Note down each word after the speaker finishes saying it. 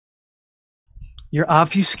You're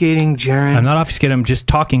obfuscating, Jeran. I'm not obfuscating. I'm just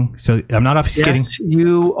talking. So I'm not obfuscating. Yes,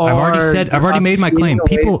 you are. I've already made my claim.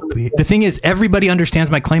 People, the thing is, everybody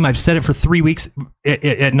understands my claim. I've said it for 3 weeks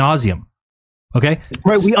ad nauseum. Okay.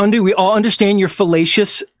 Right. We all understand you're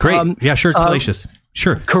fallacious. Great. Yeah, sure. It's fallacious.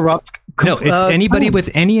 Sure. Corrupt. No, it's anybody with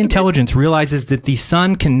any intelligence realizes that the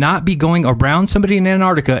sun cannot be going around somebody in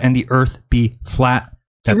Antarctica and the Earth be flat.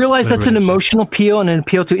 You realize that's an emotional appeal and an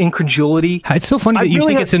appeal to incredulity. It's so funny that you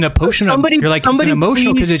think it's an emotional. You're like, it's an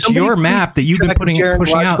emotional because it's your map that you've been pushing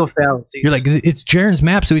out. Fallacies. You're like, it's Jeran's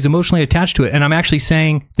map, so he's emotionally attached to it. And I'm actually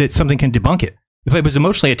saying that something can debunk it. If I was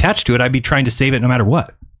emotionally attached to it, I'd be trying to save it no matter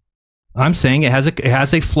what. I'm saying it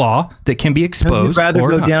has a flaw that can be exposed. I'd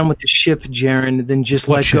rather go down with the ship, Jeran, than just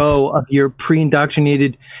let go of your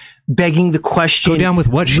pre-indoctrinated begging the question. Go down with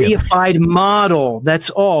what ship? Reified model. That's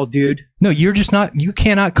all, dude. No, you're just not. You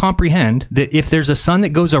cannot comprehend that if there's a sun that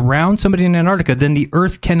goes around somebody in Antarctica, then the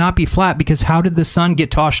Earth cannot be flat because how did the sun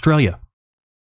get to Australia?